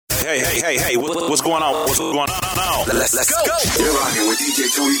Hey, what's going on? What's going on now? Let's go. You're rocking with DJ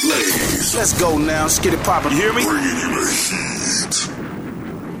Tony Blaze. Let's go now. Let's get it poppin'. You hear me? Bringing you the heat.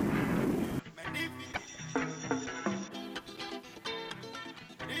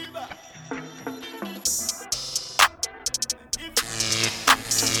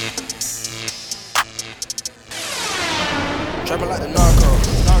 Trapping like the narco.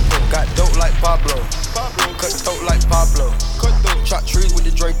 Got dope like Pablo. Cut throat like Pablo. Chop trees with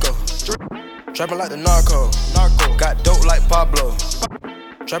the Draco. Trapping like the narco. Got dope like Pablo.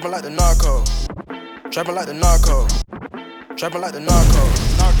 Trapping like the narco. Trapping like the narco. Trapping like the narco.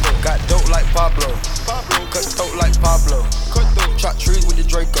 Got dope like Pablo. Cut throat like Pablo. Chop trees with the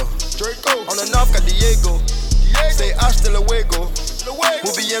Draco. On the north got Diego. Say hasta luego.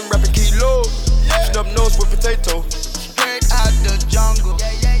 We'll be in rapping kilo. Snub nose with potato. Straight out the jungle.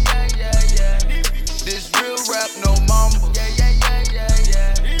 This real rap, no mumble.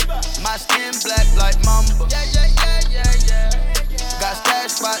 My skin black like mamba. Got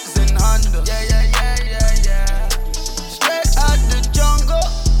stash spots in Honda. Straight out the jungle.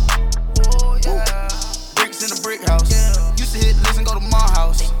 Bricks in the brick house. Used to hit listen, go to my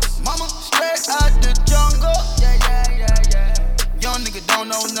house. Mama, straight out the jungle. Young nigga don't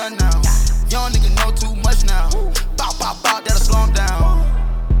know nothing now. Young nigga know too much now. Bow, that'll slow him down.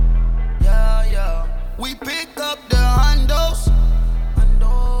 We pick up the hundos,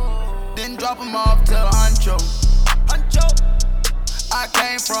 then drop them off to Huncho. I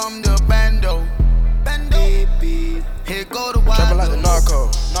came from the bando. Here go the wild. Trapping like the narco.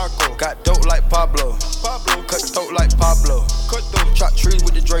 Got dope like Pablo. Cut throat like Pablo. Chop trees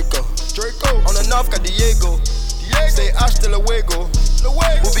with the Draco. On the north got Diego. Say hasta luego.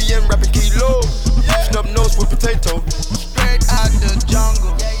 We'll be in rapping kilo. Snub nose with potato. Straight out the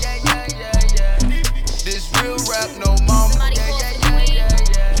jungle. This real rap, no mama.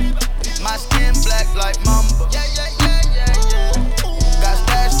 My skin black like mamba. Got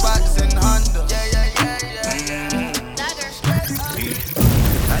stash spots in Honda.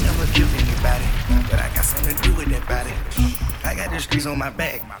 I never killed anybody, but I got something to do with that body. I got the streets on my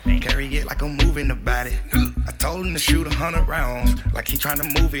back, carry it like I'm moving the body. I told him to shoot 100 rounds, like he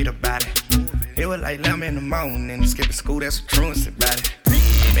tryna move it about it. It was like 11 in the morning, skipping school, that's a truancy about it.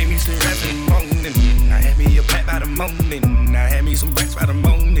 Made me some raps in the morning, I had me a pack by the morning. I had me some racks by the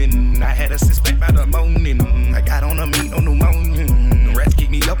morning, I had a 6-pack by the morning. I got on a meat, no pneumonia, the rats keep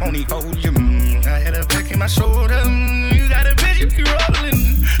me up on ecolium. I had a back in my shoulder, you got a picture me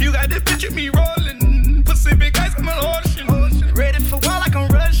rolling. You got this picture me rolling, Pacific ice, I'm an ocean. Ready for war like I'm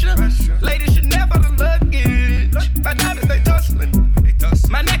Russia, ladies should never the luggage. My diamonds, they tussling,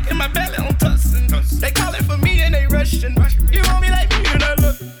 my neck and my belly on tussin'. They calling for me and they rushing. You want me like me and I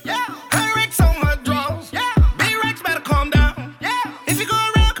look. High racks on my drawers. Big racks better calm down. If you go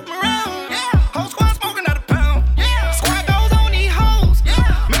around, come around. Whole squad smoking out a pound. Squad goes on these hoes.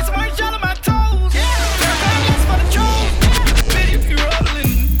 Make some work gel on my toes. Yes for the truth. Bitch, if you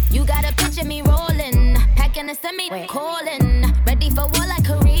rollin'. You got a picture me rolling. Packing a semi, calling. Ready for war like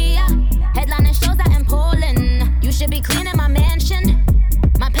Korea. Headlining shows out in Poland. You should be cleaning my mansion.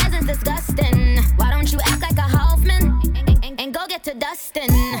 My peasants disgusting. Why don't you act like a Hoffman and go get to dustin'?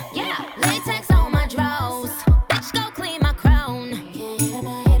 Yeah, latex on my drawers. Bitch, go clean my crown. Can't hear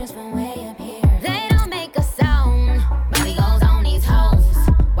my haters from way up here. They don't make a sound. Body goes on these hoes.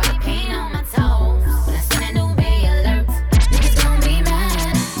 White paint on my toes. When I send a new Bay alert, niggas gon' be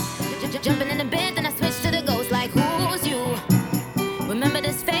mad. Jumping in the bed, then I switch to the ghost like who's you? Remember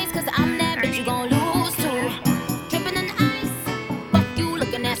this face, cause I'm that bitch you gon' lose to. Trippin' in ice. Fuck you,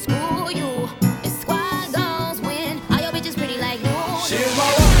 looking at screw you. It's squad goals win. All your bitches pretty like you. She is my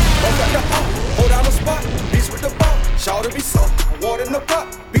rock, bust at the up, hold down the spot, beats with the ball, shout to be soft, water in the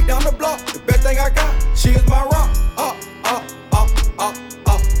pot, beat down the block, the best thing I got. She is my rock,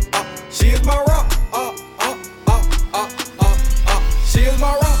 She is my rock, She is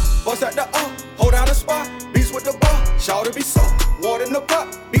my rock, bust at the up, hold down the spot, beats with the ball, shout to be soft, water in the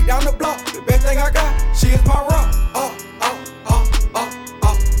pot, beat down the block, the best thing I got. She is my rock,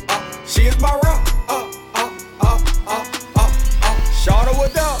 She is my rock, Shout her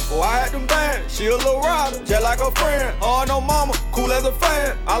with out, oh I had them bands. She a little rider, just like a friend. Oh no mama, cool as a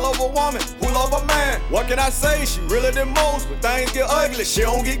fan. I love a woman who love a man. What can I say? She realer than most. When things get ugly, she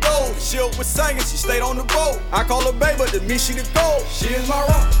don't get gold. She up with singing, she stayed on the boat. I call her baby, but to me she the gold. She is my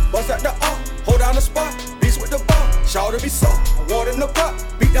rock, bust at the up, hold down the spot, beats with the ball. Shout to be soft, water in the pot,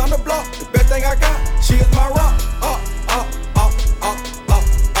 beat down the block. The best thing I got. She is my rock,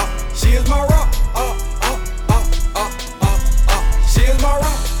 She is my rock, She is my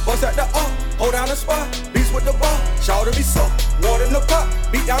rock, bust at the hold down the spot, beats with the ball. Shout to be soft, water in the pot,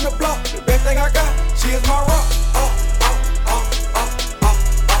 beat down around the block. The best thing I got, she is my rock.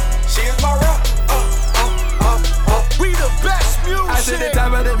 She is my rock. We the best music. I to the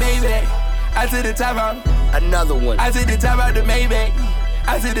top of the Maybach. I to the top of another one. I to the top of the Maybach.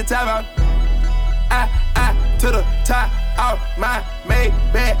 I to the top of I to the top of my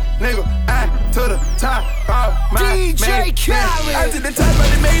Maybach, nigga. I to the top of my DJ Maybach. I to the top of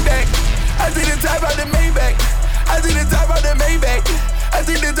the Maybach. I to the top of the Maybach. I to the top of the Maybach. I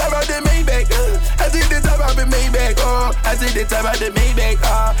to the top of the Maybach. I to the top of the Maybach. Oh, I to the top of the Maybach.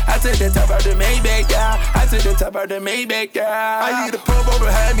 Oh, I to the top of the Maybach. Yeah, I to the top of the Maybach. Yeah, I need a purple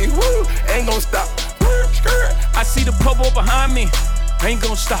behind me. Woo, ain't gon' stop. I see the purple behind me. Ain't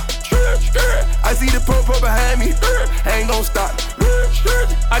gon' stop. I see the purple behind me. Ain't gon' stop.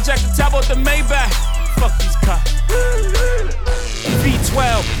 I jack the top of the Maybach. Fuck these cops.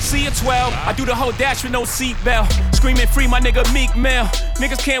 V12, see a 12. I do the whole dash with no seatbelt. Screaming free, my nigga Meek Mill.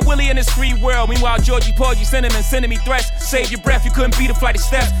 Niggas can't willy in this free world. Meanwhile, Georgie Porgy sending me threats. Save your breath, you couldn't beat a flight of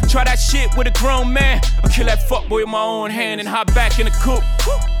steps. Try that shit with a grown man. I'll kill that fuckboy with my own hand and hop back in the coupe.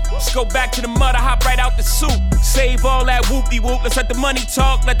 Let's go back to the mud, I hop right out the soup. Save all that whoop-de-whoop. Let's let the money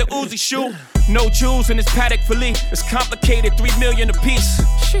talk, let the Uzi shoot. No jewels in this Patek Philippe. It's complicated, 3 million a piece.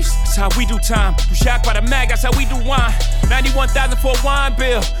 That's how we do time. You shocked by the mag, that's how we do wine. 91,000 for a wine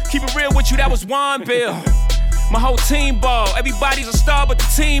bill. Keep it real with you, that was wine bill. My whole team ball, everybody's a star but the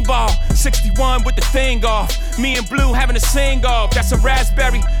team ball. 61 with the thing off. Me and Blue having a sing off. That's a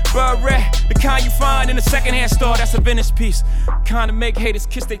raspberry, beret. The kind you find in a secondhand store. That's a Venice piece. Kind of make haters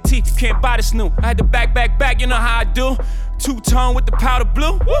kiss their teeth. You can't buy this new. I had to back, you know how I do. Two-tone with the powder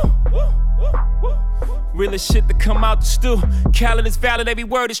blue. Woo, woo, woo, woo. Realest shit to come out the stew. Khaled is valid, every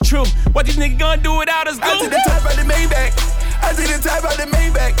word is true. What these niggas gonna do without us, I to the top of the Maybach. I to the top of the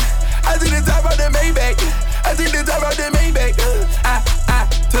Maybach. I to the top of the Maybach. I to the top of the Maybach. I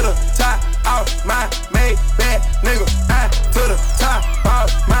to the top of my Maybach, nigga. I to the top of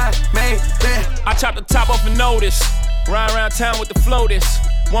my Maybach. I chop the top off a notice. Ride around town with the floaters.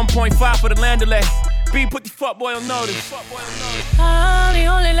 1.5 for the land delay. B, put the fuckboy on notice. I'm the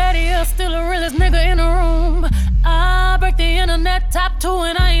only lady here, still the realest nigga in the room. I break the internet top 2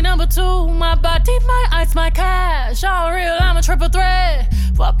 and I ain't number 2. My body, my ice, my cash. All real, I'm a triple threat.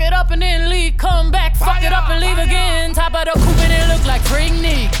 Fuck it up and then leave, come back. Fuck it up and leave again. Top of the coupe and it look like Freak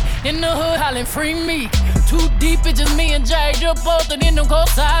Nick. In the hood hollering free me. Too deep, it's just me and Jay. You're both and in them cold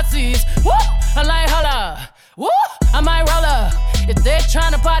side seats. Woo! I like holla. Woo! I might roll up. If they're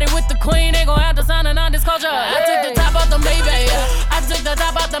tryna party with the queen, they gon' have to sign a non-disclosure. I took the top off the Maybach. I took the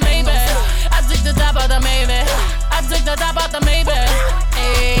top off the Maybach. I took the top off the Maybach. I took the top off the Maybach.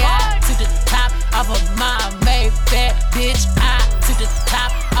 Hey, I took the top off of my Maybach, bitch. I took the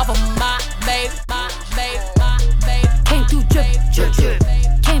top off of my Maybach. Came through drippin',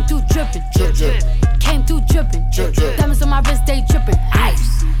 came through drippin', came through drippin', diamonds on my wrist, they drippin',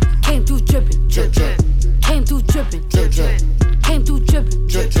 ice. Came through drippin', came through drippin', came through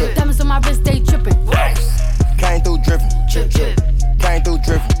drippin', diamonds on my wrist, they drippin', ice. Came through drippin', came through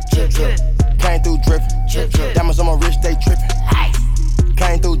drippin', came through drippin', diamonds on my wrist, they trippin', ice.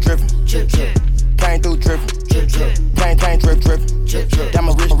 Came through drippin', came through drippin', came drippin',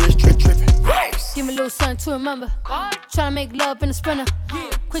 diamonds wrist trippin'. Give me a little something to remember. Tryna make love in a sprinter.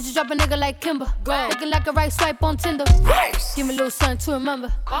 Quit you drop a nigga like Kimber. Looking like a right swipe on Tinder. Give me a little something to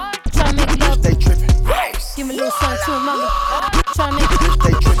remember. Tryna make love. They trippin'. Give me a little something to remember. Tryna make love.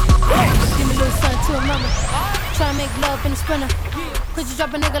 They trippin'. Give me a little something to remember. Tryna make love in a sprinter. Quit you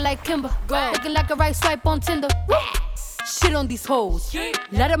drop a nigga like Kimber. Looking like a right swipe on Tinder. Shit on these hoes.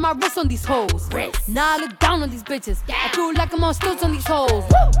 Let up my wrist on these hoes. Now I look down on these bitches. I feel like I'm on stilts on these hoes.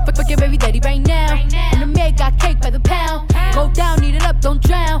 Fuck your baby daddy right now. And the maid got cake by the pound. Go down, eat it up, don't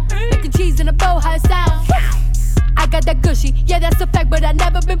drown. Making cheese in a bow, how it sound. I got that gushy, yeah that's a fact, but I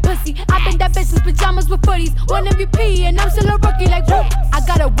never been pussy. I been that bitch since pajamas with footies. One MVP and I'm still a rookie like whoop. I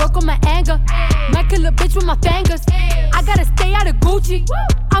gotta work on my anger. Might kill a bitch with my fingers. I gotta stay out of Gucci.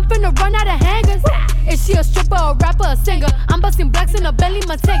 I'm finna run out of hangers. Is she a stripper, a rapper, a singer? I'm busting blacks in a belly,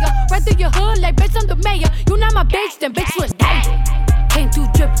 Montega. Right through your hood like bitch I'm the mayor. You not my bitch, then bitch you a danger. Came through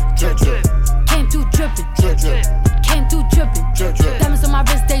drippin', came through drippin', came through drippin'. Diamonds on my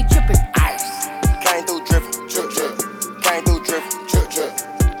wrist, they drippin'. Ice. Came through drippin', came through drippin',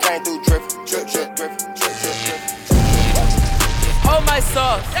 came through drippin'. Hold my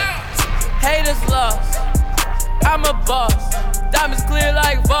sauce, haters lost. I'm a boss, diamonds clear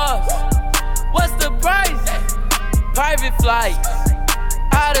like Voss. What's the price? Private flight,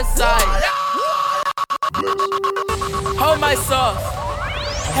 out of sight. Hold my sauce,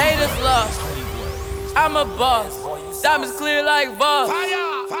 haters lost. I'm a boss, diamonds clear like Voss.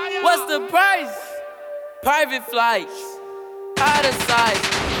 What's the price? Private flights, out of sight,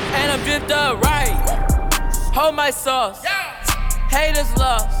 and I'm dripped up right. Hold my sauce, haters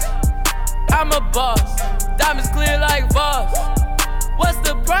lost. I'm a boss, diamonds clear like Voss. What's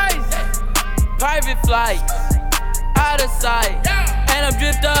the price? Private flights, out of sight, and I'm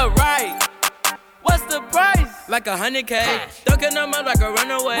dripped up right. What's the price? Like 100K, ducking them up like a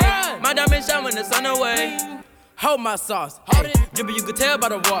runaway. My diamond shine when the sun away. Hold my sauce, hold it. Drippin', you can tell by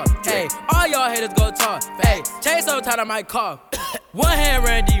the walk. Hey, all y'all haters go talk. Hey, chain so tight I might cough. One hand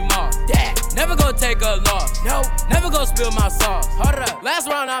Randy Moss. Never gon' take a loss. No, never gon' spill my sauce. Hold it up. Last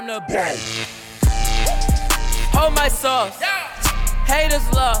round I'm the boss. Hold my sauce. Haters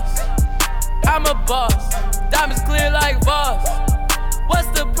lost. I'm a boss. Diamonds clear like Voss. What's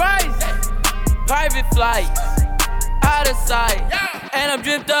the price? Private flight, out of sight, and I'm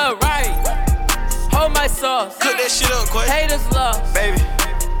dripped up right. Hold my sauce. Cook that shit up, quick. Haters lost, baby.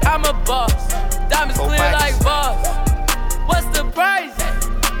 I'm a boss. Diamonds clear like Voss. What's the price?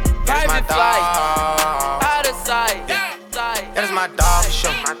 Private flight, out of sight. That is my dog for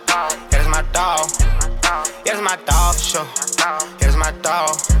sure. That is my dog. That is my dog for sure. That is my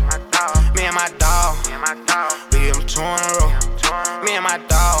dog. Me and my dog. We give them 2 in a row. Me and my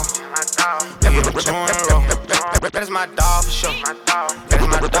dog. We give them 2 in a row. That is my dog for sure. That is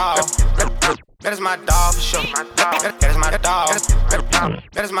my dog. That is my dog for sure. That is my dog.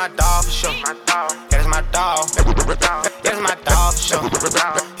 That is my dog for sure. That is my dog. That is my dog for sure.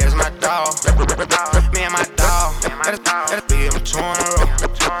 That is my dog. Me and my dog. We give them 2 in a row.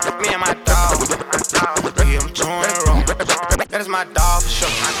 Me and my dog. We give them 2 in a row. That is my dog for sure.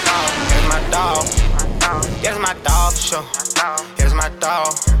 That is my dog. That is my dog for sure. That is my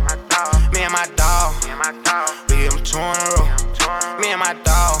dog. Me and my dog. We give them 2 in a row. Me and my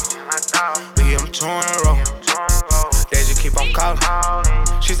dog. We give them 2 in a row. They just keep on calling.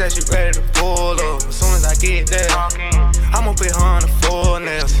 She said she ready to pull up. As soon as I get there, I'ma put her on the full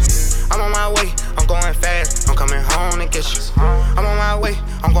nails. I'm on my way, I'm going fast. I'm coming home to get you. I'm on my way,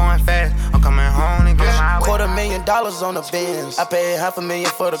 I'm going fast. I'm coming home to get you. $250,000 on the Benz. I paid $500,000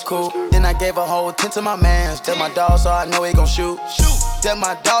 for the coupe. Then I gave a whole 10 to my mans. Tell my dog so I know he gon' shoot. Tell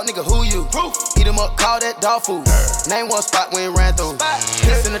my dog, nigga, who you? Eat him up, call that dog food. Name one spot we ain't ran through.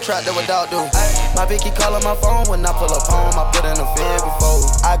 Piss in the trap, that what dog do. My Vicky callin' my phone when I pull up home. I put in a fib before.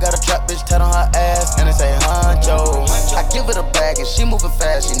 I got a trap bitch tat on her ass and it say Honcho. I give it a bag and she moving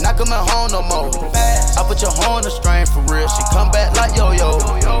fast. She not coming home no more. I put your horn on the string for real. She come back like yo-yo.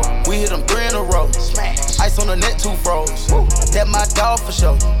 We hit them 3 in a row. Ice on the net, 2 froze. That my dog for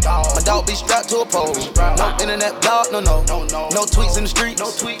sure. My dog be strapped to a pole. No internet blog, no. No tweets in the street.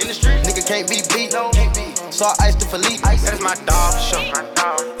 Nigga can't be beat. So I iced the Philippe. That is my dog for sure.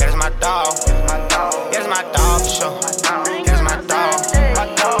 That is my dog. That is my dog for sure. That is my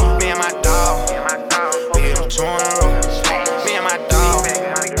dog. Me and my dog. We give them 2 in a row. Me and my dog.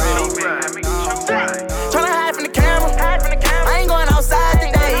 Tryna hide from the camera. I ain't going outside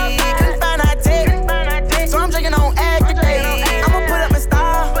today. Couldn't find hot tech. So I'm drinking on egg today. I'ma put up in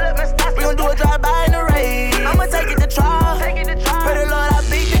style. We gon' do a drive-by in the rain. I'ma take it to trial. Pray the Lord I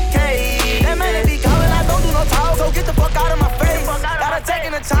beat the case. That man they be calling, I don't do no talk. So get the fuck out of my face. Got a tech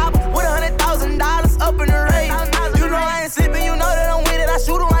in the top with $100,000 up in the race. You know I ain't sleeping, you know that I'm with it. I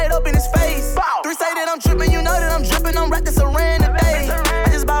shoot him right up in his face. 3 say that I'm tripping, you know that I'm dripping. I'm wrapped in saran today. I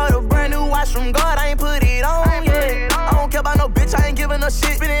just bought a brand new watch from God, I ain't put it on yet. I don't care about no bitch, I ain't giving a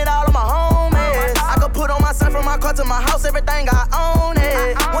shit. Spend it all on my homies. I could put on my son from my car to my house, everything I own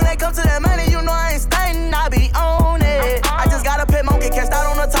it. When they come to that money, you know I ain't staying, I be on it. I just got a pet monkey, catched out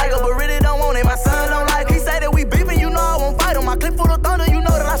on a tiger, but really don't want it. My son don't like it. He say that we beefing, you know I won't fight him. My clip full of thunder, you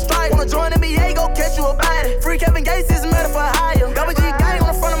know that I strike. Wanna join NBA, go catch you a body. Free Kevin Gates is made for hire. Double G gang on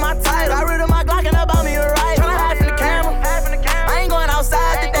the front of my title. Got rid of my Glock and about me a riot. Tryna hide from the camera. I ain't going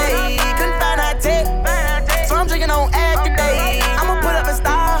outside today. Couldn't find hot tech. So I'm drinking on egg today. I'ma put up in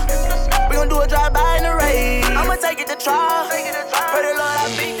style. We gon' do a drive-by in the rain. I'ma take it to trial. Pray the Lord I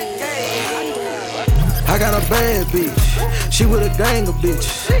beat the case. I got a bad bitch. She with a gang of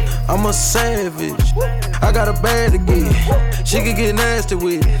bitches. I'm a savage. I got a bad to get. She can get nasty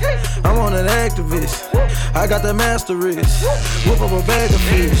with it. I'm on an activist. I got the master wrist. Whip up a bag of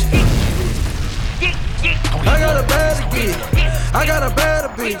fish. I got a bad to get. I got a bad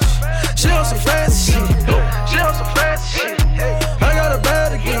bitch. She on some fancy shit. She on some fancy shit. I got a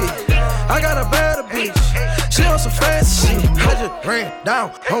bad to get. I got a bad bitch. She on some fancy shit. I just ran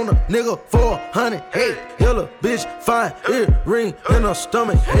down on a nigga for 100. Hey, yellow bitch, fine earring in her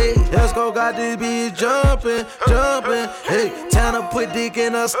stomach. Hey, let's go, got this bitch jumping. Hey, time to put dick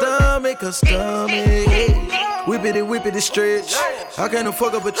in her stomach. Hey. Whip it, stretch. I can't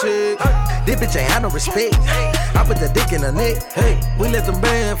fuck up a chick. This bitch ain't had no respect. I put the dick in her neck. Hey, we let them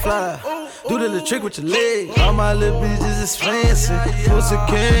band fly. Do the little trick with your leg. All my little bitches is fancy. Pussy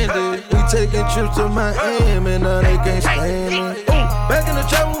candy. We taking trips to Miami. Now they can't stand me. Back in the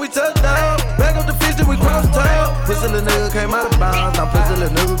trap when we touch down. Back up the fish that we cross town. Pussy little nigga came out of bounds. Now pussy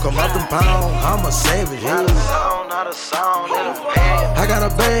little nigga come out them pounds. I'm a savage, yeah. Not a song, I got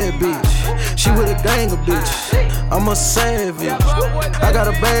a bad bitch. She with a gang of bitches. I'm a savage. I got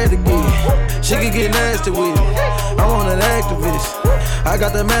a bad to give. She can get nasty with it. I want an activist. I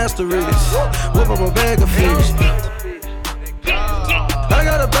got the master race. Whip up a bag of fish. I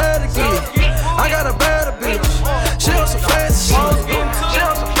got a bad to give. I got a bad bitch. She on some fancy shit. She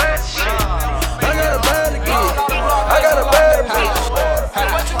on some fancy shit. I got a bad to give. I got a bad bitch.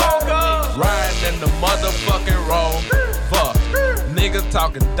 Riding in the motherfucking road. Fuck. Niggas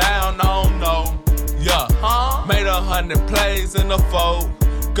talking down, I don't know. Yeah. Made 100 plays in the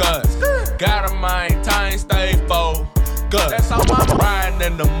focus. Gotta maintain, stay focused. That's all I'm riding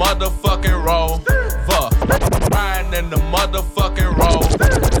in the motherfucking road. Fuck. Riding in the motherfucking road.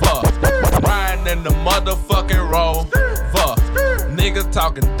 Fuck. Riding in the motherfucking road. Fuck. Niggas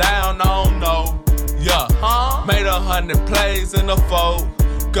talking down, I don't know. Yeah. Made 100 plays in the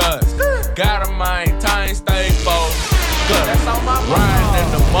focus. Gotta maintain, stay focused. That's all I'm riding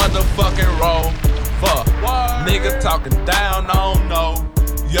in the motherfucking road. Fuck. Niggas talking down, I don't know.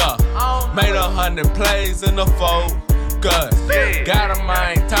 Yeah. Made 100 plays in the focus. Gotta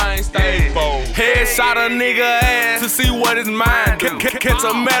maintain, stay focused. Headshot a nigga ass to see what is mine. Catch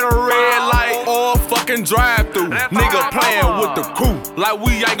a metal red light or fucking drive through. Nigga playing with the crew like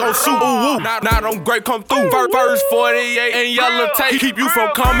we ain't gon' shoot. Ooh, now them great come through. First 48 and yellow tape keep you from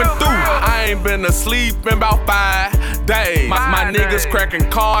coming through. I ain't been asleep in about 5 days. My niggas cracking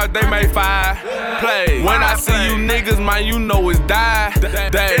cards, they made 5 plays. When I see you niggas, man, you know it's die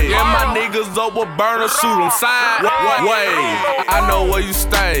day. Yeah, my niggas up with burner, shoot 'em side. I know where you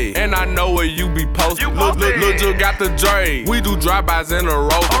stay, and I know where you be posted. Lil Jill got the Dre. We do drive-bys in a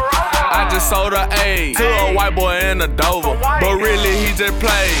Rover. I just sold a A to a white boy in a Dover. But really, he just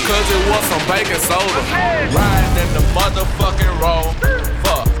played, cause it was some baking soda. Riding in the motherfucking road.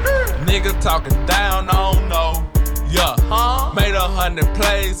 Fuck. Niggas talking down, I don't know. Yeah. Made 100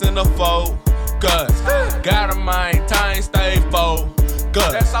 plays in the focus. Gotta maintain, stay focused.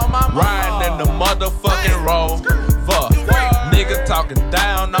 Riding in the motherfucking road. Fuck. Niggas talking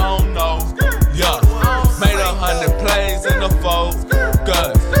down, I don't know. Yeah. Made 100 plays in the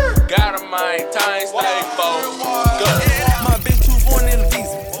focus. Gotta maintain, stay focused. My bitch too foreign in the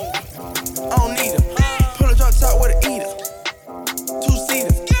visa. I don't need her. Pull a drop top with an eater.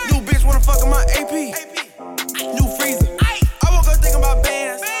 2-seaters. New bitch wanna fuck in my AP. New freezer. I woke up thinking about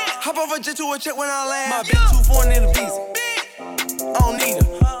bands. Hop off a jet to a check when I land. My bitch too foreign in the visa. I don't need her.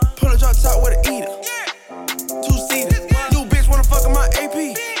 Pull a drop top with an eater. 2-seaters. New bitch wanna fuck in my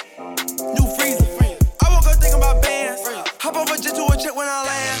AP. New freezer. I woke up thinking about bands. Hop off a jet to a check when I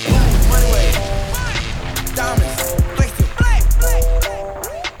land. Money way. Diamonds. Blazing.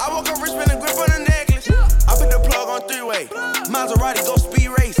 I woke up rich, spin a grip on a necklace. I put the plug on 3-way. Maserati go speed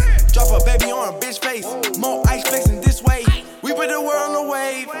race. Drop a baby on a bitch face. More ice flexing this way. We put the world on the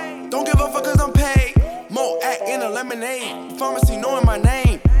wave. Don't give a fuck cause I'm paid. More act in a lemonade. Pharmacy knowing my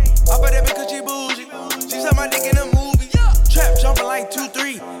name. I bet that because she bougie. She said my dick in a movie. Trap jumping like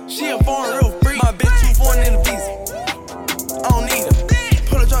 2-3. She a foreign real free. My bitch too foreign in the visa. I don't need her.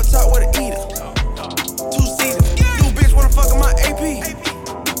 Pull a drop top with an eater. 2-seaters. New bitch wanna fuck in my AP.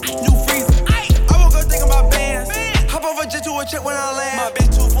 New freezer. I woke up thinking about bands. Hop off a jet to a check when I land. My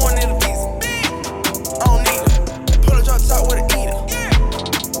bitch too foreign in the visa. I don't need her. Pull a drop top with an eater.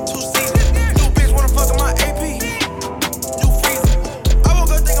 2-seaters. New bitch wanna fuck in my AP. New freezer. I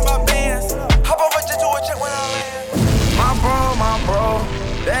woke up thinking about bands. Hop off a jet to a check when I land. My bro,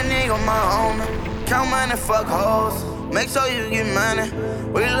 that nigga my homie. Count money, fuck hoes. Make sure you get money.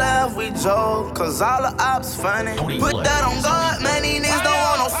 We laugh, we joke, cause all the ops funny. Put that on God, man, these niggas don't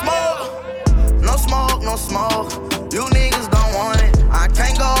want no smoke. No smoke, no smoke. You niggas don't want it. I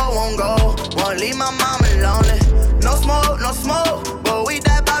can't go, won't go. Won't leave my mama lonely. No smoke, but we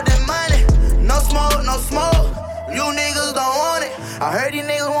die about that money. No smoke. You niggas don't want it. I heard these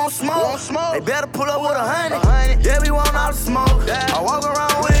niggas won't smoke. They better pull up with 100. Yeah, we want all the smoke. I walk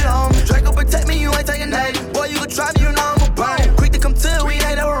around with it on me. Draco protect me, you ain't taking that. Boy, you can try me, you know I'm a bone. Quick to come to, we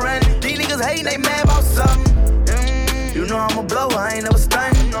ain't never running. These niggas hating, they mad about something. You know I'm a blow, I ain't never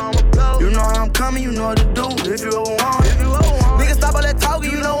stunning. You know how I'm coming, you know what to do. If you ever want it. Niggas stop all that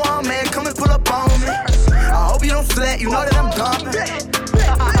talking, you know I'm man. Come and pull up on me. I hope you don't sweat, you know that I'm dumping.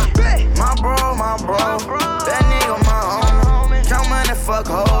 My bro, that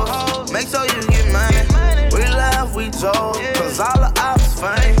make sure you get money. We laugh, we joke, cause all the ops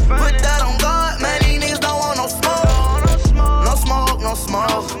funny. Put that on God, man, these niggas don't want no smoke. No smoke, no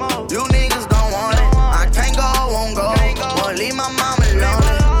smoke, you niggas don't want it. I can't go, won't go, won't leave my mama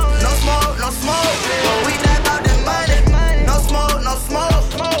lonely. No smoke, no smoke, but we that about that money. No smoke, no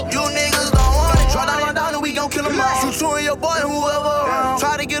smoke, you niggas don't want it. Try to run down and we gon' kill them all. Shoot you and your boy and whoever around.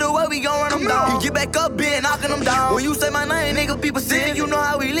 Try to get away, we gon' run them down. You get back up, bitch, knocking them down. When you say my name, nigga, people sick. You know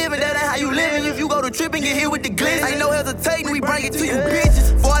how we livin', that ain't how you livin'. If you go to trip and get hit with the glitz, ain't no hesitating, we bring it to you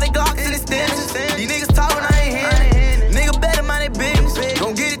bitches. 40 Glocks and extensions. These niggas talkin', I ain't hearing it. Nigga better mind their business.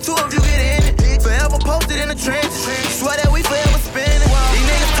 Gon' get it too if you get in it. Forever posted in the trenches. Swear that we forever spinning. These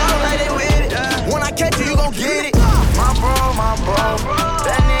niggas talk like they with it. When I catch you, you gon' get it. My bro,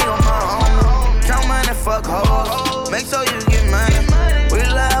 that nigga my homie. Count money, fuck hoes. Make sure you get money. We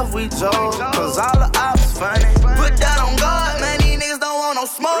laugh, we joke, cause all the ops funny. Put that on God, man, these niggas don't want no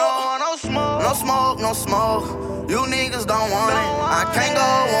smoke. No smoke, no smoke, you niggas don't want it. I can't go,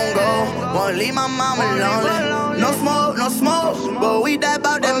 won't go, won't leave my mama lonely. No smoke, no smoke, but we die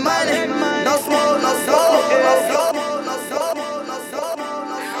about that money. No smoke, no smoke, no smoke, no smoke, no smoke,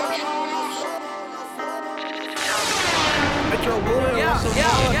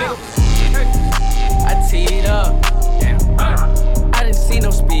 I teed up. I didn't see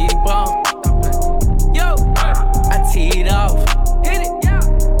no speed bump. Yo, I teed off. Hit it, yeah.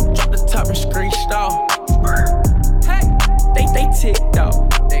 Drop the top and screeched off. Hey, they ticked off.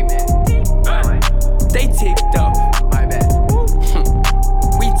 They mad. They ticked off. My bad.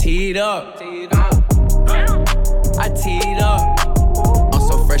 We teed up. I teed up. I'm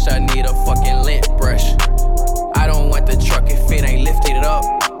so fresh, I need a fucking lint brush. I don't want the truck if it ain't lifted up.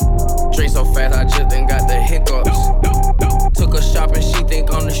 Drink so fast, I just done got the hiccups. Took her shopping, she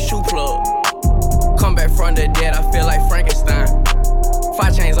think I'm the shoe plug. Come back from the dead, I feel like Frankenstein.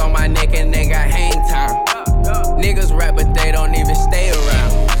 5 chains on my neck and they got hang time. Niggas rap but they don't even stay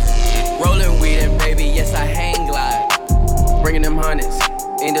around. Rolling weed and baby, yes I hang glide. Bringing them hundreds,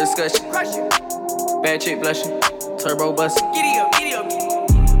 in discussion. Bad chick blushing, turbo bustin'. Giddy up, giddy up.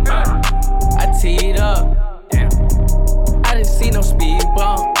 I teed up. I didn't see no speed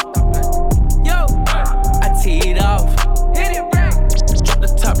bump. Yo, I teed off. Hit it, bro. Drop the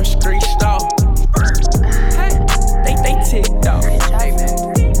top and screeched off. Hey, they ticked off.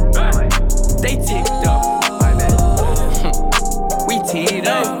 They ticked off. We teed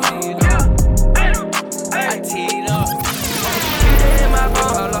up. I teed up. In my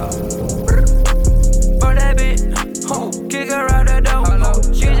phone, for that bitch, kick her out the door.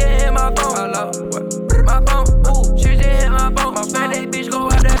 She just hit my phone, my phone. She just hit my phone. Man, that bitch go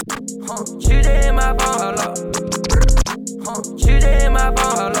out there. She just hit my phone, She just hit my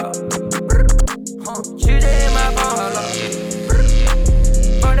phone, She just hit my phone,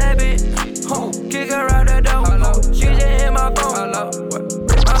 for that bitch, kick her out the door. She just hit my phone, my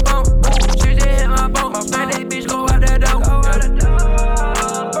phone. She just hit my phone. Man, that bitch go out the door.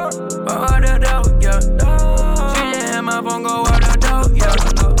 Out the door, yeah. She just hit my phone, go out the door, yeah.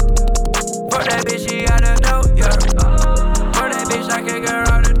 For that bitch, she out the door, yeah. For that bitch, I kick her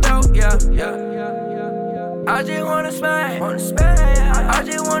out the door, yeah. I just wanna smash, I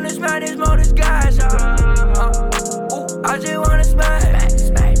just wanna smash this motor's guys, I just wanna smash.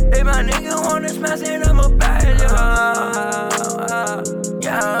 If my nigga wanna smash, then I'm a bad,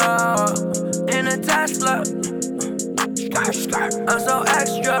 yeah. In a Tesla, I'm so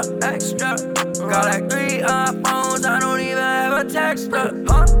extra. Got like 3 iPhones, I don't even have a texter.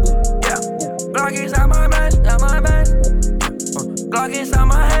 Yeah, Glock inside my mess, Glock inside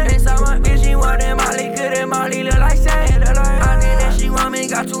my head, Bitch, she want that Molly, good and Molly look like sand. I think that she want me,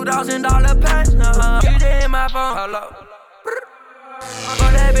 got $2,000 pants. She just hit my phone, hello.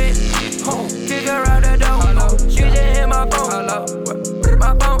 For that bitch, kick her out the door. She just hit my phone, hello.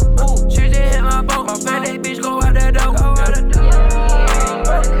 My phone, she just hit my phone. Man, that bitch go out the door. Go out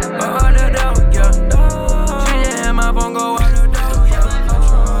the door, yeah. She just hit my phone, go out the door, yeah.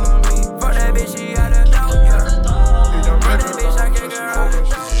 For that bitch, she out the door, yeah. For that bitch, I kick her out the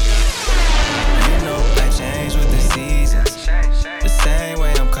door. You know I change with the seasons. The same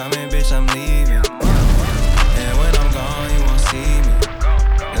way I'm coming, bitch, I'm leaving. And when I'm gone, you won't see me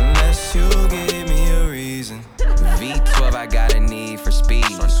unless you give me a reason. V12, I got a need for speed.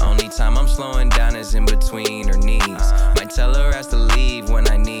 Only time I'm slowing down is in between her knees. Might tell her ass to leave when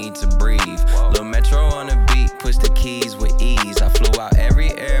I need to breathe. Lil' Metro on the beat, push the keys with ease. I flew out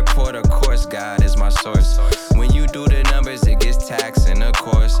every airport, of course, God is my source. When you do the numbers, it gets taxing, of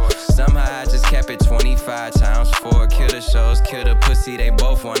course. Somehow I just kept it 25 times 4. Kill the shows, kill the pussy, they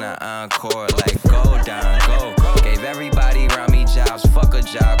both wanna encore. Like go down, go. Gave everybody around me jobs, fuck a a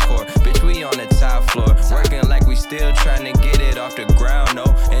job corps. Bitch, we on the top floor, working like we still trying to get it off the ground, no.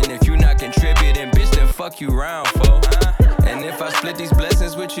 And if you not contributing, bitch, then fuck you round, fo. And if I split these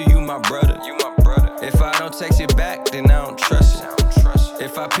blessings with you, you my brother. If I don't text you back, then I don't trust you.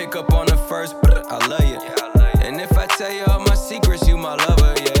 If I pick up on the first, I love you. And if I tell you all my secrets, you my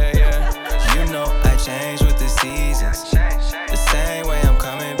lover, yeah. You know I change with the seasons. The same way I'm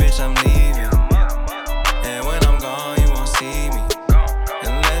coming, bitch, I'm leaving. And when I'm gone, you won't see me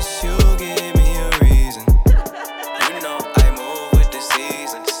unless you give me a reason. You know I move with the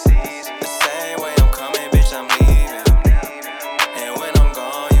seasons. The same way I'm coming, bitch, I'm leaving. And when I'm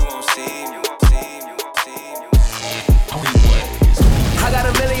gone, you won't see me. I got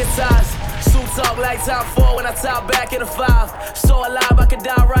a million ties. Suit talk like top 4 when I top back in a 5. So alive, I could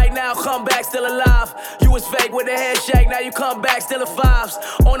die right now, come back still alive. You was fake with a handshake, now you come back still in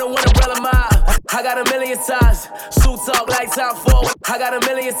 5s. On the one umbrella mob. I got a million ties. Suit talk like top 4. I got a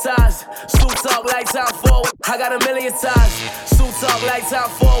million ties. Suit talk like top 4. I got a million ties. Suit talk like top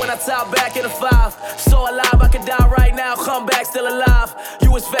 4 when I top back in a 5. So alive, I could die right now, come back still alive.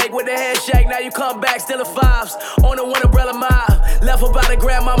 You was fake with a handshake, now you come back still in 5s. On the one umbrella mob. Left about a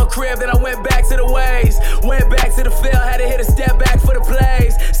grandmama crib, then I went back to the ways. Went back to the field, had to hit a step back for the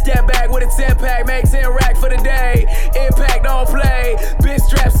plays. Step back with a 10-pack, make 10 rack for the day. Impact don't play. Been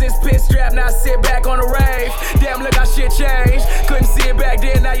strapped since pin strap, now I sit back on the rave. Damn, look how shit changed. Couldn't see it back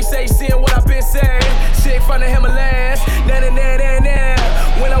then, now you say you seeing what I've been saying. Shit from the Himalayas,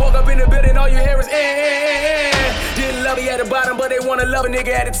 na-na-na-na-na. When I woke up in the building, all you hear is Didn't love me at the bottom, but they wanna love a nigga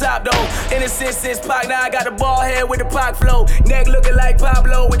at the top though. Innocent since Pac, now I got the ball head with the Pac flow. Neck looking like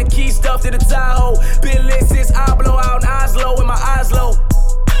Pablo with the key stuffed in the Tahoe. Been lit since I blow out in Oslo with my eyes low.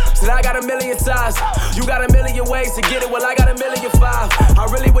 Said I got a million ties, you got a million ways to get it, well I got 1,000,005. I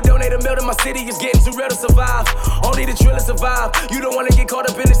really would donate $1 million, my city is getting too real to survive. Only the driller survive, you don't wanna get caught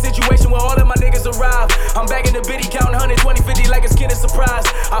up in a situation where all of my niggas arrive. I'm back in the bitty counting 120, 50 like it's Kinder Surprise.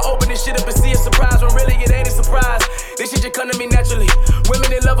 I open this shit up and see a surprise, when really it ain't a surprise. This shit just come to me naturally,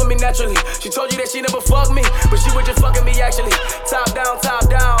 women they loving me naturally. She told you that she never fucked me, but she was just fucking me actually. Top down,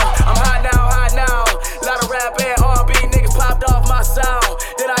 I'm hot now. Lot of rap and R&B niggas popped off my sound.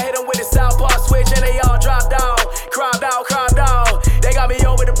 Then I hit them with the southpaw switch and they all dropped down. Crowd down. They got me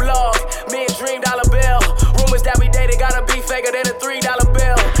over the blog. Me and Dream Dollar Bill. Rumors that we dated gotta be faker than a $3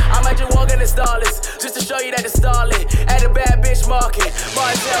 bill. I might just walk in the starless just to show you that the starlet at a bad bitch market.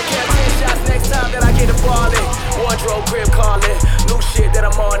 Martell kept 10 shots next time that I get a ballin'. Wardrobe crib calling. New shit that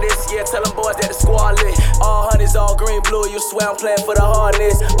I'm on this. Yeah, tell them boys that the squad lit. All honeys, all green, blue. You swear I'm playing for the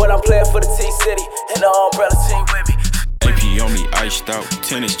hardness, but I'm playing for the T-City and the umbrella team with me. AP on me iced out,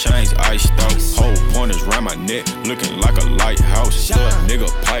 tennis chains iced out. Whole pointers round my neck, looking like a lighthouse. Little nigga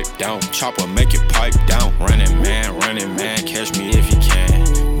pipe down, chopper make it pipe down. Running man, catch me if you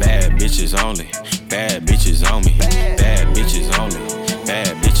can. Bad bitches only, bad bitches on me. Bad bitches only,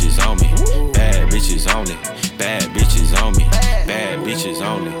 bad bitches on me. Bad bitches only, bad bitches on me. Bad bitches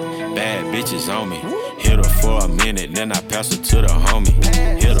only, bad bitches on me. Hit her for a minute, then I pass her to the homie.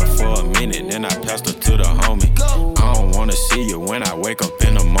 Hit her for a minute, then I pass her to the homie. I don't wanna see you when I wake up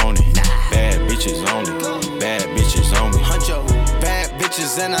in the morning. Bad bitches only, bad bitches on me. Huncho, bad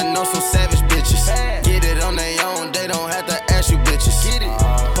bitches and I know some savage bitches. Get it on their own, they don't have to ask you bitches. Get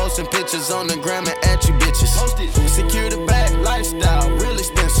it. Posting pictures on the gram and at you bitches. Secure the bag, lifestyle, real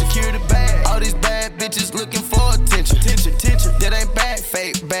expensive. Secure the bag. All these bad bitches looking for attention. That ain't bad,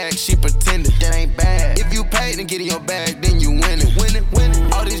 fake bag, she pretending. That ain't bad. If you paid and get in your bag, then you win it.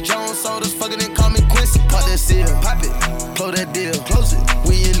 All these Jones sodas fucking and call me Quincy. Pop that seal, pop it, close that deal, close it.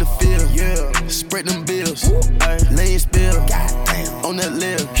 We in the field, yeah. Spread them bills, lay spill, goddamn, on that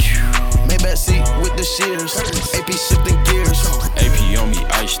lip. Maybach seat with the shears, AP shifting gears. AP on me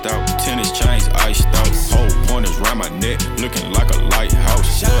iced out, tennis chains iced out. Whole pointers round my neck, looking like a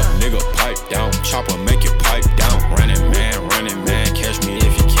lighthouse. Little nigga pipe down, chopper make it pipe down. Running man, catch me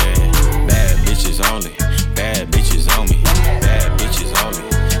if you can. Bad bitches only, bad bitches on me. Bad bitches only,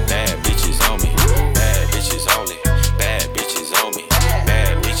 bad bitches on me. Bad bitches only, bad bitches on me.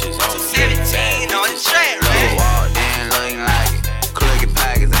 Bad bitches only. 17 on the track, right? Walked in looking like it. Clicking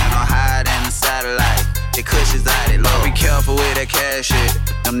pockets, ain't no hide in the satellite. The cushions out it low. Be careful with that cash shit.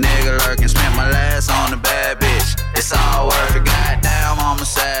 Them niggas lurking, spent my last on the bad bitch. It's all worth it. Goddamn, I'm a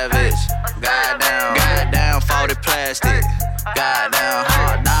savage. Goddamn, 40 plastic. Goddamn,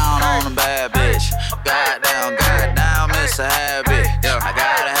 hard down on the bad bitch. Goddamn, it's a habit. I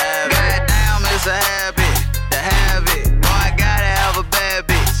gotta have it. Goddamn, it's a habit. To have it. Boy, I gotta have a bad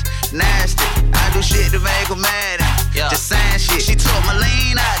bitch. Nasty. I do shit to make her mad. Just saying shit. She took my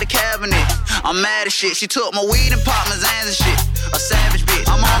lean out the cabinet. I'm mad as shit. She took my weed and popped my Zans and shit. A savage bitch.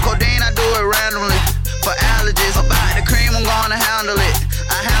 I'm on codeine, I do it randomly. For allergies, about the cream, I'm gonna handle it.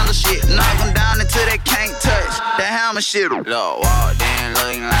 I handle shit, knock them down until they can't touch. That hammer shit. Look, walked in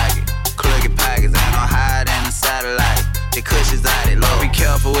looking like it. Crooked pockets, ain't no hiding the satellite. The cushions out it, Lord, be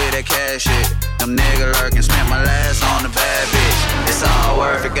careful with that cash shit. Them niggas lurking, spent my last on the bad bitch. It's all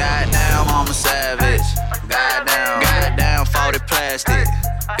worth it, goddamn, I'm a savage. Goddamn, 40 plastic.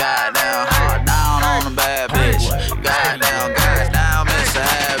 Goddamn, hard down on the bad bitch. Goddamn, it's a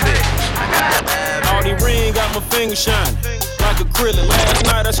habit. All these ring got my finger shining like acrylic. Last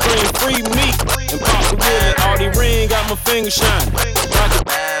night I screamed free meat and popped the willy. All these ring got my finger shining like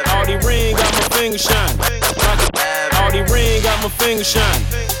all these ring got my finger shining like all these ring got my finger shining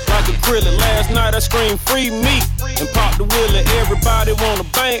like acrylic. Last night I screamed free meat and popped the willy. Everybody want a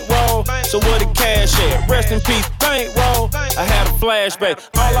bankroll, so where the cash at? Rest in peace, bankroll. I had a flashback.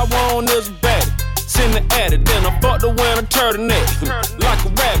 All I want is a baddie. Send the addict, then I fucked the winter turtleneck. Like a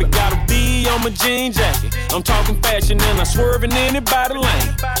rabbit, got a bee on my jean jacket. I'm talking fashion and I'm swerving anybody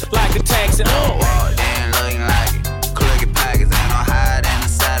lane. Like a taxi. Walked in looking like it. Crooked pockets, ain't no hiding the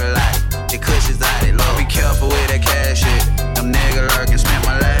satellite. The cushions out it, Lord, be careful with that cash shit. Them niggas lurking, spent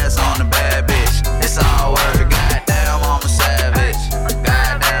my last on the bad bitch. It's all worth it, goddamn, I'm a savage.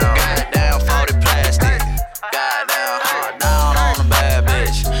 Goddamn, 40 plastic. Goddamn, hard down on the bad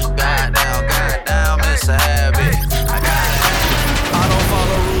bitch. Goddamn, it's a habit. I don't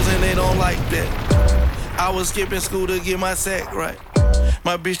follow rules and they don't like that. I was skipping school to get my sack right.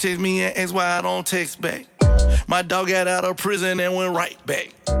 My bitch text me and asked why I don't text back. My dog got out of prison and went right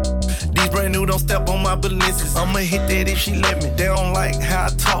back. These brand new don't step on my Balenciagas. I'ma hit that if she let me. They don't like how I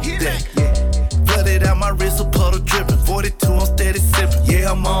talk that. Yeah. Flooded out my wrist, a puddle dripping. 42, I'm steady sipping.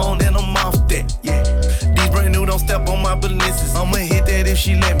 Yeah, I'm on and I'm off that. Yeah. These brand new don't step on my Balenciagas. I'ma hit that if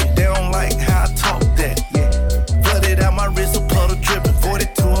she let me. They don't like how I talk that. Yeah. Flooded out my wrist, a puddle dripping.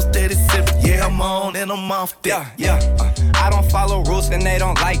 42, I'm steady sipping. Yeah, I'm on and I'm off that. Yeah. I don't follow rules and they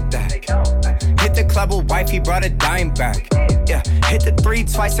don't like that. Hit the club with wife, he brought a dime back. Yeah, hit the 3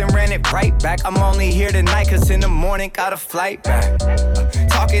 twice and ran it right back. I'm only here tonight cause in the morning got a flight back.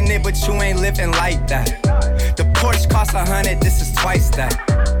 Talking it but you ain't living like that. The Porsche cost 100, this is twice that.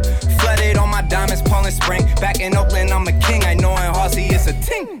 Flooded on my diamonds, Poland Spring. Back in Oakland, I'm a king. I know in Halsey it's a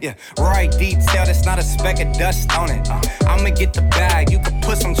ting. Yeah, Roy detail, that's not a speck of dust on it. I'ma get the bag, you can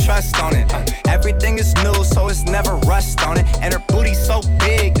put some trust on it. Everything is new, so it's never rust on it. And her booty so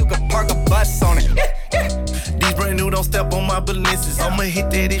big, you can park a bus on it. These brand new don't step on my Balenciagas. I'ma hit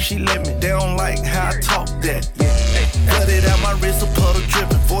that if she let me. They don't like how I talk that. Yeah. Flooded out my wrist, a puddle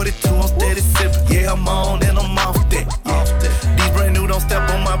dripping. 42, I'm steady sipping. Yeah, I'm on and I'm off that. Yeah. These brand new don't step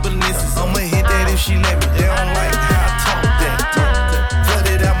on my Balenciagas. I'ma hit that if she let me. They don't like how I talk that. Yeah.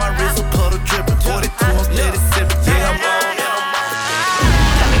 Flooded out my wrist, a puddle dripping. 42, I'm steady sipping. Yeah, I'm on and I'm off that.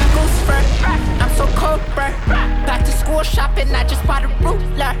 Goose fur, I'm so cold, bruh. Back to school shopping, I just bought a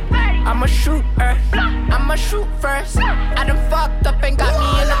ruler. I'm a shooter, I'ma shoot first. I done fucked up and got me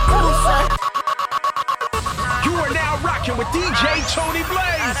in a cruiser. You are now rocking with DJ Tony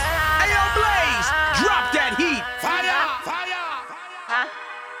Blaze. Ayo Blaze, drop that heat. Fire, fire.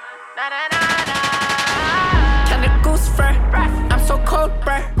 Kinda goose fur, I'm so cold,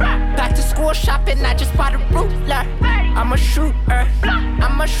 bruh. Back to school shopping, I just bought a ruler. I'm a shooter,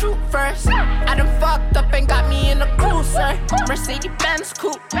 I'ma shoot first. I done fucked up and got me in a cruiser. Mercedes Benz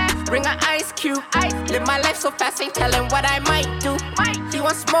coupe, bring an ice cube. Live my life so fast, ain't telling what I might do. You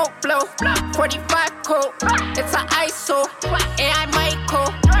want smoke blow, 45 coat. It's an ISO, and I might go.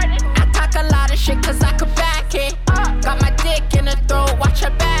 I talk a lot of shit cause I could back it. Got my dick in the throat, watch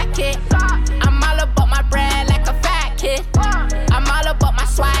her back it. I'm all about my bread like a fat kid. I'm all about my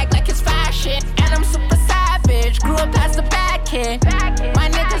swag like it's fashion. And I'm super savage, grew up as a bad kid. My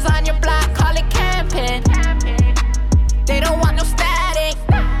niggas on your block, call it camping. They don't want no static.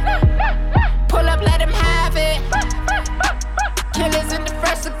 Pull up, let them have it. Killers in the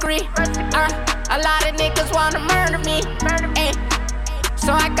first degree. A lot of niggas wanna murder me.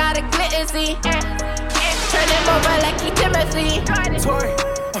 So I got a glitzy. Turn him over like he Timothy. Toy,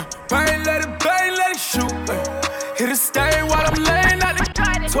 bang, let it shoot. Hit a stain while I'm laying at the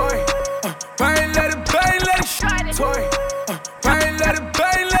toy. Bang, let it shoot. Toy, bang, let it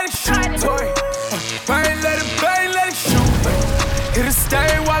shoot. Toy, bang, let it shoot. Hit a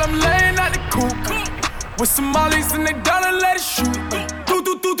stain while I'm laying at the coop. With some mollies and they done let it shoot.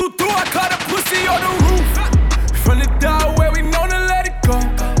 Do, I caught a pussy on the roof. From the door where we know to let it go.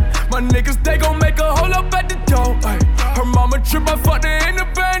 My niggas, they gon' make a hole up at the door. Her mama trip, I fucked her in the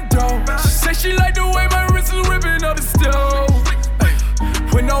bando. She say she like the way my wrist is ripping up the stove.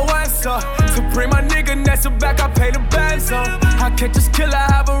 With no answer, so can't just kill her,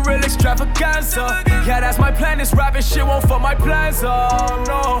 have a real extravaganza. Yeah, that's my plan, this rapping shit won't fuck my plans, oh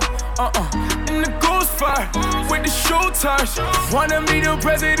no. In the goose fur, with the shooters. Wanna meet the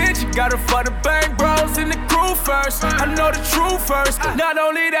president, you gotta fight the bang bros in the crew first. I know the truth first. Not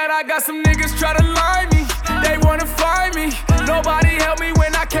only that, I got some niggas try to lie me. They wanna find me. Nobody helped me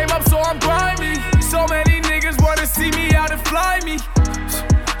when I came up, so I'm grimy. So many niggas wanna see me out and fly me.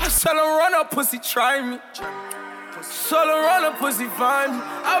 I tell them run up, pussy, try me. Tell them run up, pussy, find me.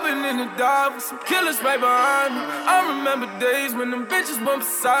 I've been in the dark with some killers right behind me. I remember days when them bitches bump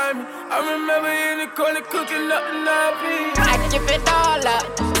beside me. I remember in the corner cooking up the nappy. I give it all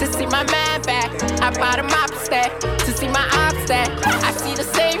up to see my man back. I bought a mop stack to see my ops stack. I see the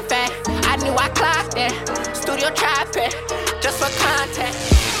same fact. I knew I clocked it. Studio trapping just for content.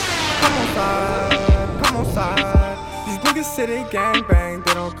 Come on side, come on side. These niggas say they gangbang,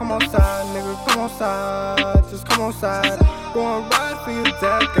 they don't come outside, nigga, come outside, just come outside. Go and ride for your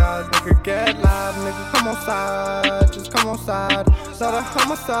dead guys, nigga, get live, nigga, come outside, just come outside. Lot of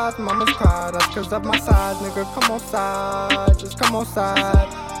homicides, mamas cry, that's cause of my size, nigga, come outside, just come outside.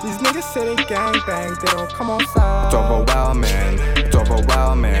 These niggas say they gangbang, they don't come outside. It's overwhelming, it's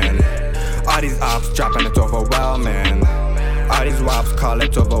overwhelming. All these ops dropping, it's overwhelming. All these wops call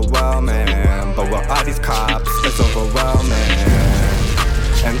it overwhelming. But with all these cops, it's overwhelming.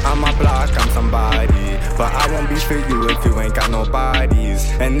 And on my block, I'm somebody. But I won't be for you if you ain't got no bodies.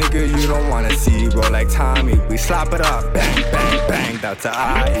 And nigga, you don't wanna see roll like Tommy. We slap it up, bang, bang, bang, that's a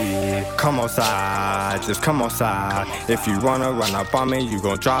IE. Come outside, just come outside. If you wanna run up on me, you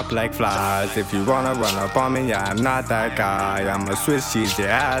gon' drop like flies. If you wanna run up on me, yeah, I'm not that guy. I'ma switch cheese your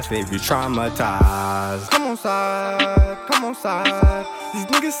ass, leave you traumatized. Come outside, come outside. These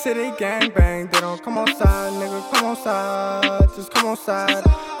niggas say they gangbang, they don't come outside, nigga, come outside, just come outside.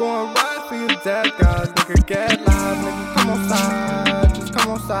 Go and ride for your dead guys, nigga, get live, nigga, come outside, just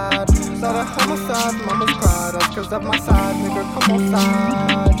come outside. Lot of homicides, mamas cry, that's cause of my side, nigga, come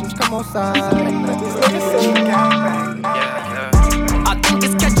outside, just come outside. These niggas say they gangbang. I think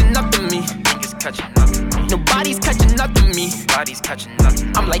it's catching up to me. Nobody's catching up to me.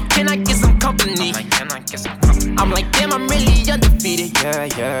 I'm like, can I get some company? I'm like, damn, I'm really undefeated.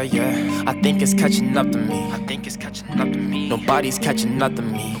 Yeah. I think it's catching up to me. Nobody's catching up to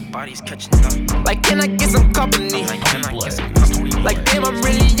me. Like, can I get some company? Like, damn, I'm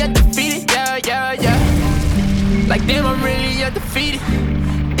really undefeated. Yeah. Like, damn, I'm really undefeated.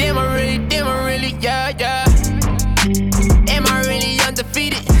 Damn, I really, yeah. Am I really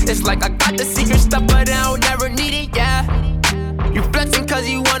undefeated? It's like I got the secret stuff, but I don't never need it, yeah. You flexing cause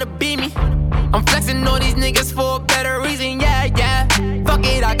you wanna be me. I'm flexing on these niggas for a better reason, yeah. Fuck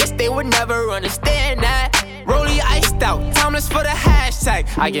it, I guess they would never understand that. Rollie iced out, timeless for the hashtag.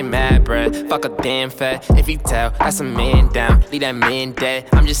 I get mad, bruh, fuck a damn fat. If you tell, that's a man down, leave that man dead.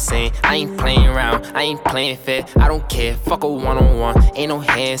 I'm just saying, I ain't playing around, I ain't playing fair. I don't care, fuck a one-on-one, ain't no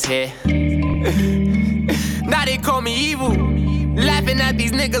hands here. Now they call me evil. Laughing at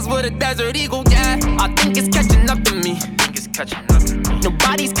these niggas with a desert eagle, yeah. I think it's catching up to me.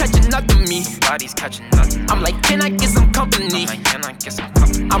 Nobody's catching up to me. I'm like, can I get some company?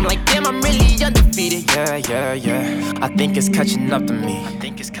 I'm like, damn, I'm really undefeated. Yeah. I think it's catching up to me.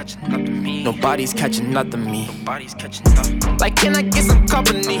 Nobody's catching up to me. Like, can I get some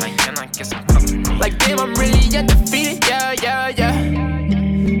company? Like, damn, I'm really undefeated. Yeah.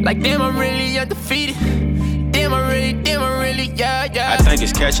 Like, damn, I'm really undefeated. Damn, I really, yeah. I think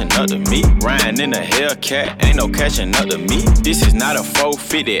it's catching up to me. Riding in a Hellcat, ain't no catching up to me. This is not a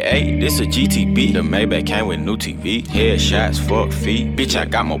 458, this a GTB. The Maybach came with new TV. Headshots, fuck feet. Bitch, I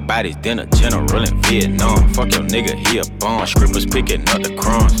got more bodies than a general in Vietnam. Fuck your nigga, he a bum. Scrippers picking up the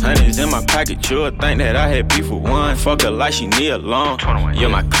crumbs. Honey's in my pocket, you'll think that I had beef with one. Fuck her like she need a long. Yeah,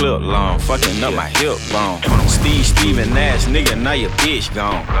 my clip long. Fucking up my hip bone. Steven ass nigga, now your bitch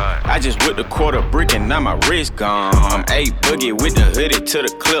gone. I just whipped a quarter brick and now my wrist gone. I'm A Boogie with the hoodie to the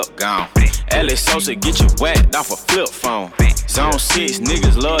clip gone. Alex Sosa get you whacked off a flip phone. Zone 6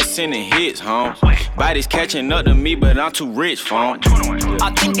 niggas love sending hits home. Bodies catching up to me, but I'm too rich for 'em.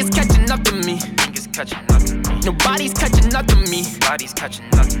 I think it's catching up to me. Nobody's catching up to me.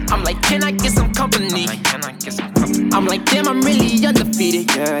 I'm like, can I get some company? I'm like, damn, I'm really undefeated.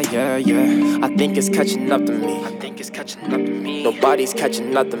 Yeah. I think it's catching up to me. Nobody's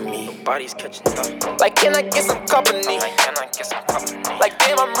catching up to me. Like, can I get some company? Like,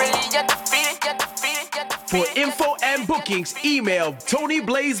 damn, I'm really undefeated. For info and bookings, email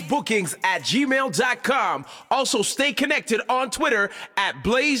TonyBlazeBookings@gmail.com. Also, stay connected on Twitter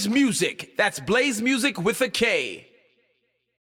 @BlazeMusic. That's Blaze Music with a K.